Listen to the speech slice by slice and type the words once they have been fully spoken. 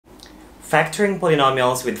Factoring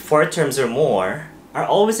polynomials with 4 terms or more are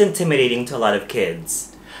always intimidating to a lot of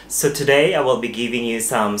kids. So today I will be giving you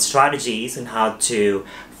some strategies on how to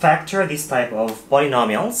factor this type of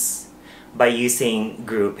polynomials by using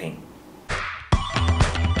grouping.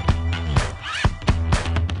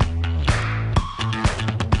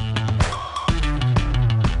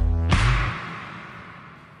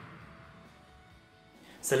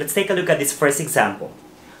 So let's take a look at this first example.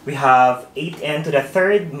 We have 8n to the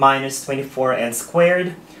third minus 24n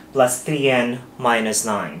squared plus 3n minus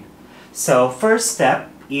 9. So first step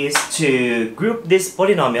is to group this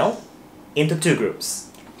polynomial into two groups.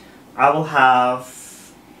 I will have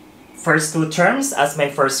first two terms as my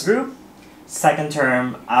first group, second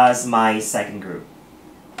term as my second group.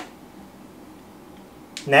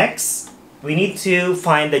 Next, we need to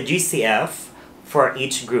find the GCF for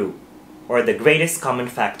each group, or the greatest common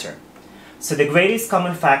factor. So the greatest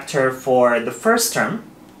common factor for the first term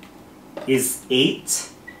is 8.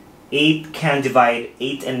 8 can divide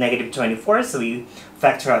 8 and negative 24, so we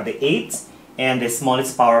factor out the 8, and the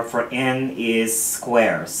smallest power for n is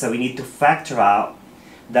square. So we need to factor out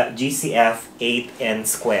that GCF 8n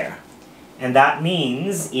square. And that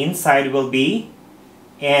means inside will be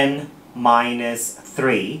n minus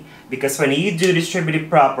 3, because when you do distributive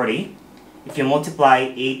property, if you multiply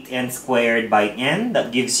 8n squared by n,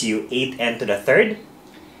 that gives you 8n to the third.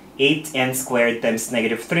 8n squared times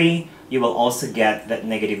negative 3, you will also get that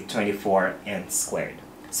negative 24n squared.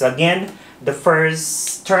 So again, the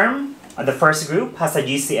first term, the first group has a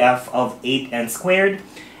GCF of 8n squared,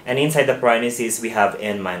 and inside the parentheses we have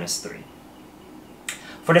n minus 3.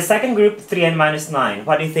 For the second group, 3n minus 9,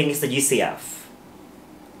 what do you think is the GCF?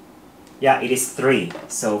 Yeah, it is 3.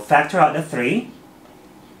 So factor out the 3.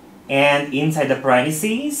 And inside the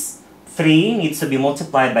parentheses, 3 needs to be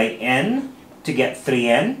multiplied by n to get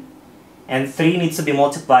 3n. And 3 needs to be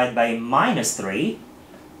multiplied by minus 3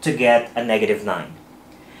 to get a negative 9.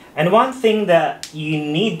 And one thing that you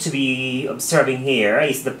need to be observing here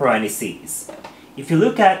is the parentheses. If you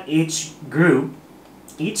look at each group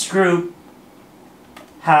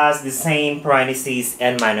has the same parentheses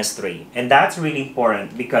n minus 3. And that's really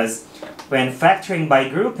important because when factoring by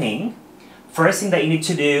grouping, first thing that you need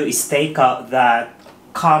to do is take out that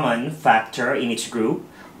common factor in each group,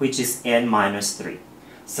 which is n minus 3.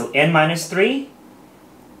 So n minus 3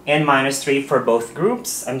 for both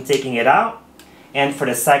groups, I'm taking it out. And for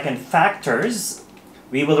the second factors,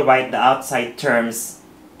 we will write the outside terms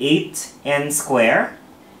 8n squared.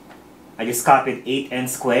 I just copied 8n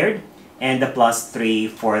squared, and the plus 3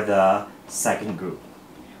 for the second group.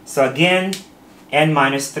 So again, n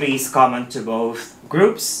minus 3 is common to both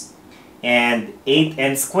groups. And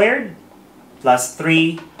 8n squared plus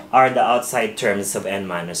 3 are the outside terms of n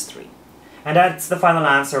minus 3. And that's the final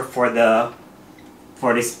answer for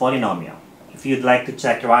this polynomial. If you'd like to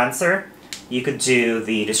check your answer, you could do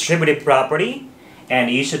the distributive property,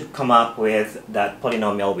 and you should come up with that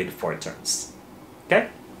polynomial with 4 terms. Okay?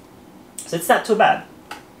 So it's not too bad.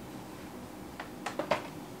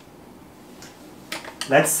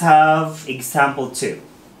 Let's have example 2.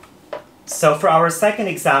 So for our second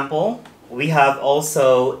example, we have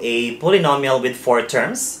also a polynomial with 4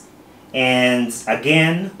 terms. And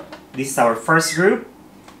again, this is our first group,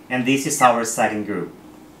 and this is our second group.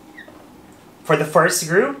 For the first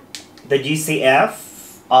group, the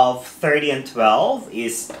GCF of 30 and 12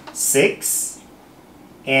 is 6.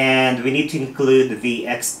 And we need to include the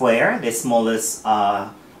x squared, the smallest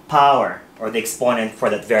power, or the exponent for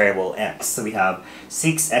that variable x. So we have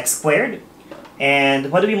 6x squared.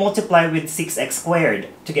 And what do we multiply with 6x squared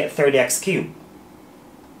to get 30x cubed?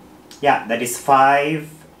 Yeah, that is 5x.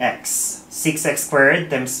 6x squared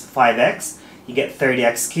times 5x, you get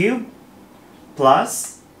 30x cubed.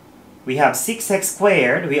 Plus, we have 6x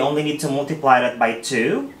squared, we only need to multiply that by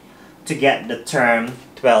 2 to get the term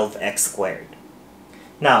 12x squared.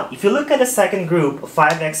 Now, if you look at the second group,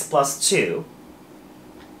 5x plus 2,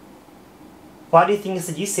 what do you think is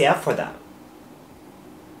the GCF for that?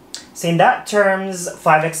 So in that terms,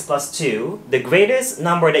 5x plus 2, the greatest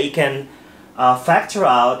number that you can factor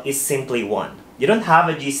out is simply 1. You don't have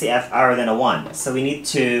a GCF higher than a 1, so we need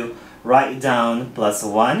to write down plus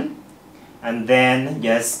 1, and then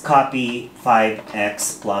just copy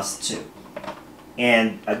 5x plus 2.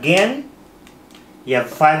 And again, you have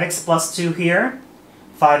 5x plus 2 here,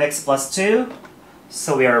 5x plus 2,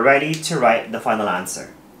 so we are ready to write the final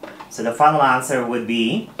answer. So the final answer would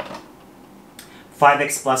be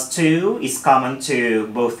 5x plus 2 is common to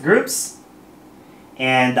both groups,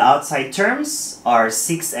 and the outside terms are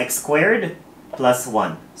 6x squared plus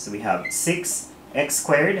 1. So we have 6x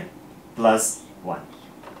squared plus 1.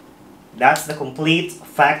 That's the complete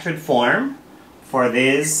factored form for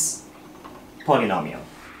this polynomial.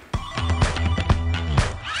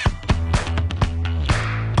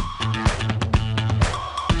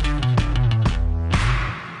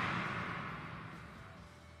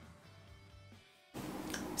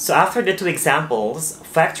 So after the two examples,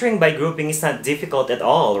 factoring by grouping is not difficult at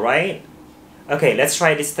all, right? Okay, let's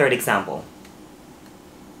try this third example.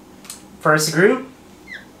 First group,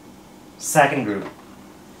 second group.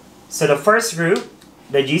 So the first group,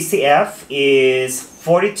 the GCF is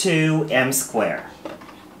 42m squared.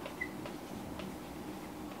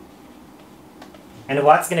 And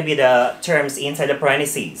what's going to be the terms inside the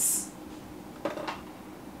parentheses?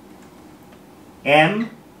 M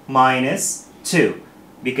minus 2.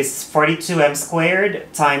 Because 42m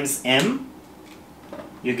squared times m,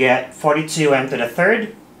 you get 42m to the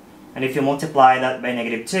third. And if you multiply that by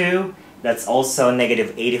negative 2, that's also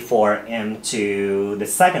negative 84m to the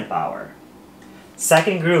second power.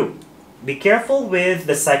 Second group. Be careful with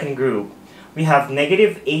the second group. We have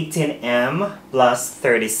negative 18m plus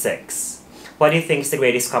 36. What do you think is the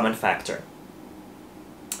greatest common factor?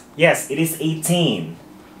 Yes, it is 18.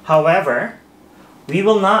 However, we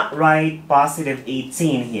will not write positive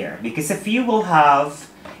 18 here, because if you will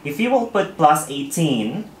put plus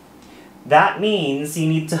 18, that means you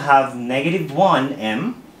need to have negative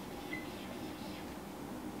 1m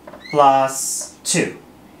plus 2.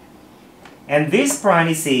 And these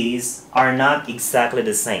parentheses are not exactly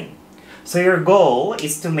the same. So your goal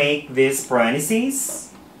is to make these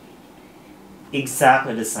parentheses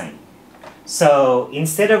exactly the same. So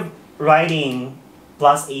instead of writing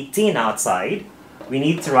plus 18 outside, we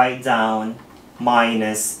need to write down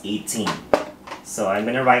minus 18. So I'm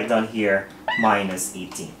going to write down here minus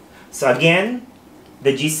 18. So again,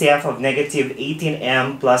 the GCF of negative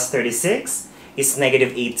 18m plus 36 is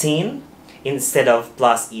negative 18 instead of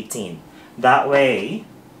plus 18. That way,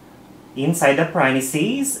 inside the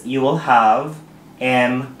parentheses, you will have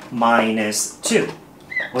m minus 2,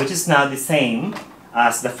 which is now the same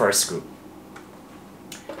as the first group.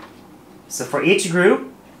 So for each group,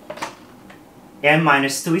 m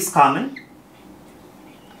minus 2 is common.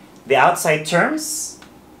 The outside terms,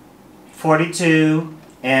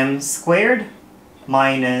 42m squared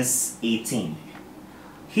minus 18.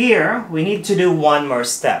 Here, we need to do one more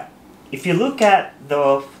step. If you look at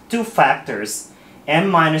the two factors, m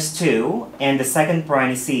minus 2 and the second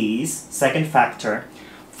parentheses, second factor,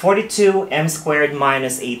 42m squared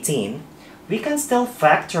minus 18, we can still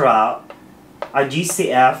factor out a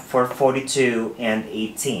GCF for 42 and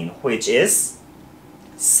 18, which is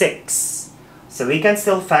 6. So we can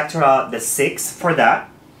still factor out the 6 for that.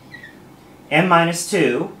 M minus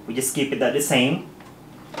 2, we just keep it at the same.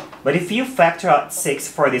 But if you factor out 6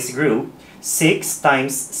 for this group, 6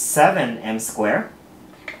 times 7m squared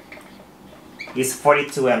is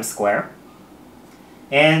 42m squared.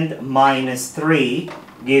 And minus 3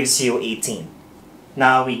 gives you 18.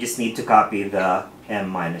 Now we just need to copy the m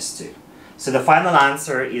minus 2. So the final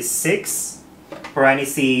answer is 6,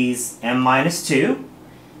 parentheses m minus 2,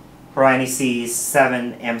 parentheses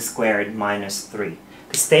 7m squared minus 3.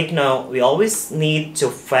 Because take note, we always need to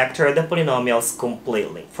factor the polynomials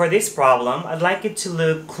completely. For this problem, I'd like you to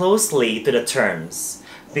look closely to the terms.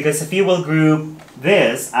 Because if you will group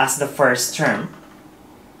this as the first term,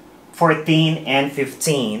 14 and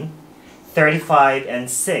 15, 35 and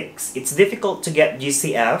 6, it's difficult to get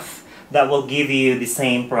GCF that will give you the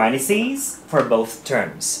same parentheses for both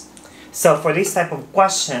terms. So for this type of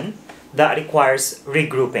question, that requires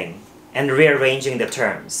regrouping and rearranging the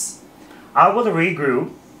terms. I will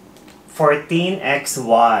regroup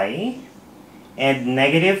 14xy and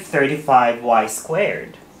negative 35y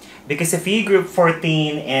squared. Because if you group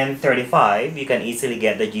 14 and 35, you can easily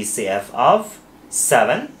get the GCF of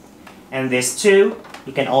 7. And this 2,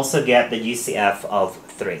 you can also get the GCF of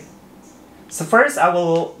 3. So first, I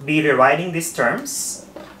will be rewriting these terms.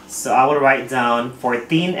 So I will write down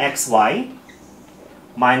 14xy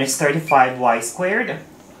minus 35y squared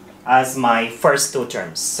as my first two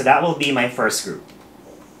terms. So that will be my first group.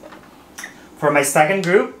 For my second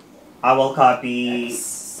group, I will copy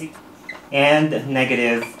 6 and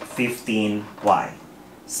negative 15y.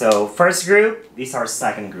 So first group, these are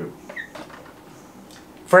second group.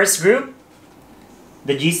 First group,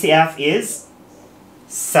 the GCF is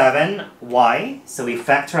 7y. So we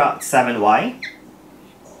factor out 7y.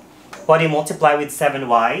 What do you multiply with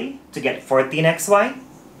 7y to get 14xy?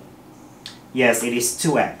 Yes, it is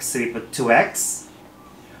 2x. So we put 2x.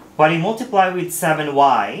 What do you multiply with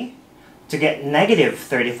 7y to get negative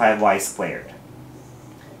 35y squared?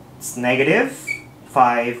 It's negative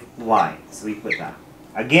 5y. So we put that.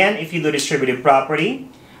 Again, if you do distributive property,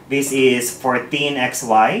 This is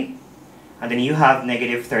 14xy, and then you have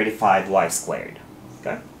negative 35y squared.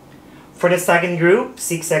 Okay? For the second group,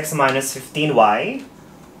 6x minus 15y,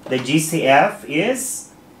 the GCF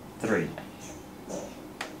is 3.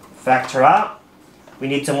 Factor out. We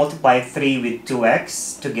need to multiply 3 with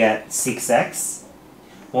 2x to get 6x.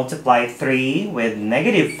 Multiply 3 with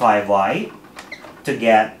negative 5y to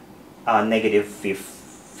get negative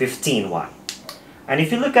 15y. And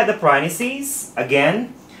if you look at the parentheses,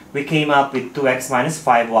 again, we came up with 2x minus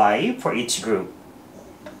 5y for each group.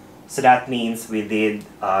 So that means we did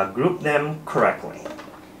group them correctly.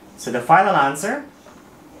 So the final answer,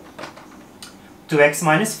 2x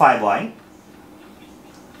minus 5y,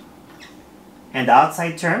 and the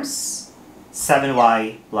outside terms,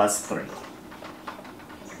 7y plus 3.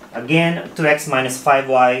 Again, 2x minus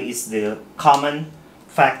 5y is the common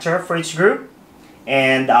factor for each group,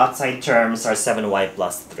 and the outside terms are 7y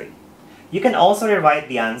plus 3. You can also rewrite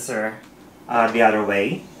the answer the other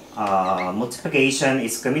way. Multiplication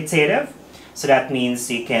is commutative, so that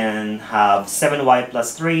means you can have 7y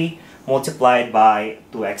plus 3 multiplied by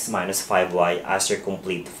 2x minus 5y as your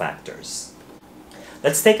complete factors.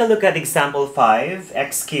 Let's take a look at example 5,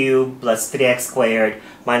 x cubed plus 3x squared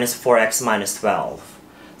minus 4x minus 12.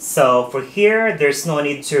 So for here, there's no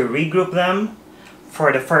need to regroup them.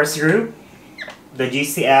 For the first group, the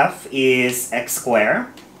GCF is x squared.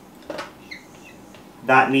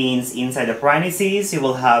 That means inside the parentheses, you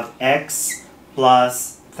will have x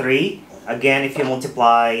plus 3. Again, if you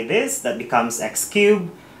multiply this, that becomes x cubed,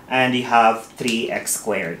 and you have 3x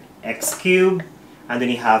squared. X cubed, and then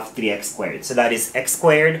you have 3x squared. So that is x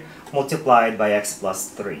squared multiplied by x plus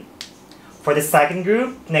 3. For the second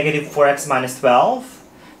group, negative 4x minus 12,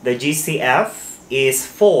 the GCF is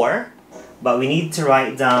 4, but we need to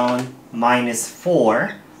write down minus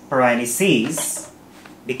 4 parentheses.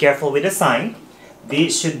 Be careful with the sign.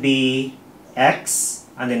 This should be x,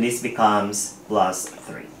 and then this becomes plus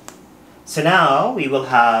 3. So now we will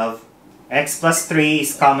have x plus 3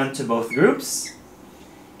 is common to both groups.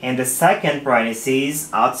 And the second parentheses,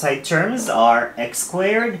 outside terms, are x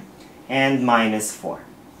squared and minus 4.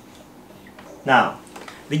 Now,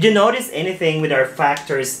 did you notice anything with our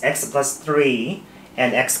factors x plus 3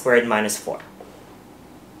 and x squared minus 4?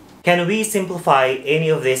 Can we simplify any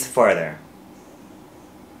of this further?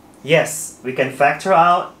 Yes, we can factor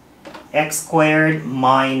out x squared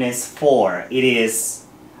minus 4. It is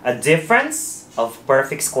a difference of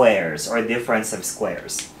perfect squares or difference of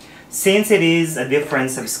squares. Since it is a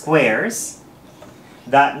difference of squares,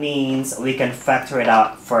 that means we can factor it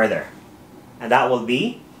out further. And that will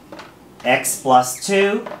be x plus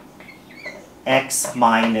 2, x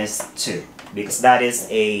minus 2. Because that is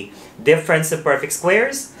a difference of perfect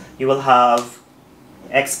squares, you will have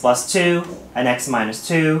x plus 2 and x minus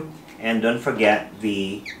 2, and don't forget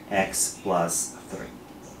the x plus 3.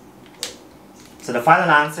 So the final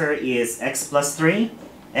answer is x plus 3,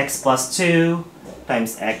 x plus 2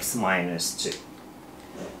 times x minus 2.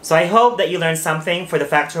 So I hope that you learned something for the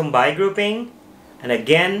factorial by grouping, and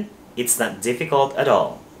again, it's not difficult at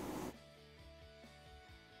all.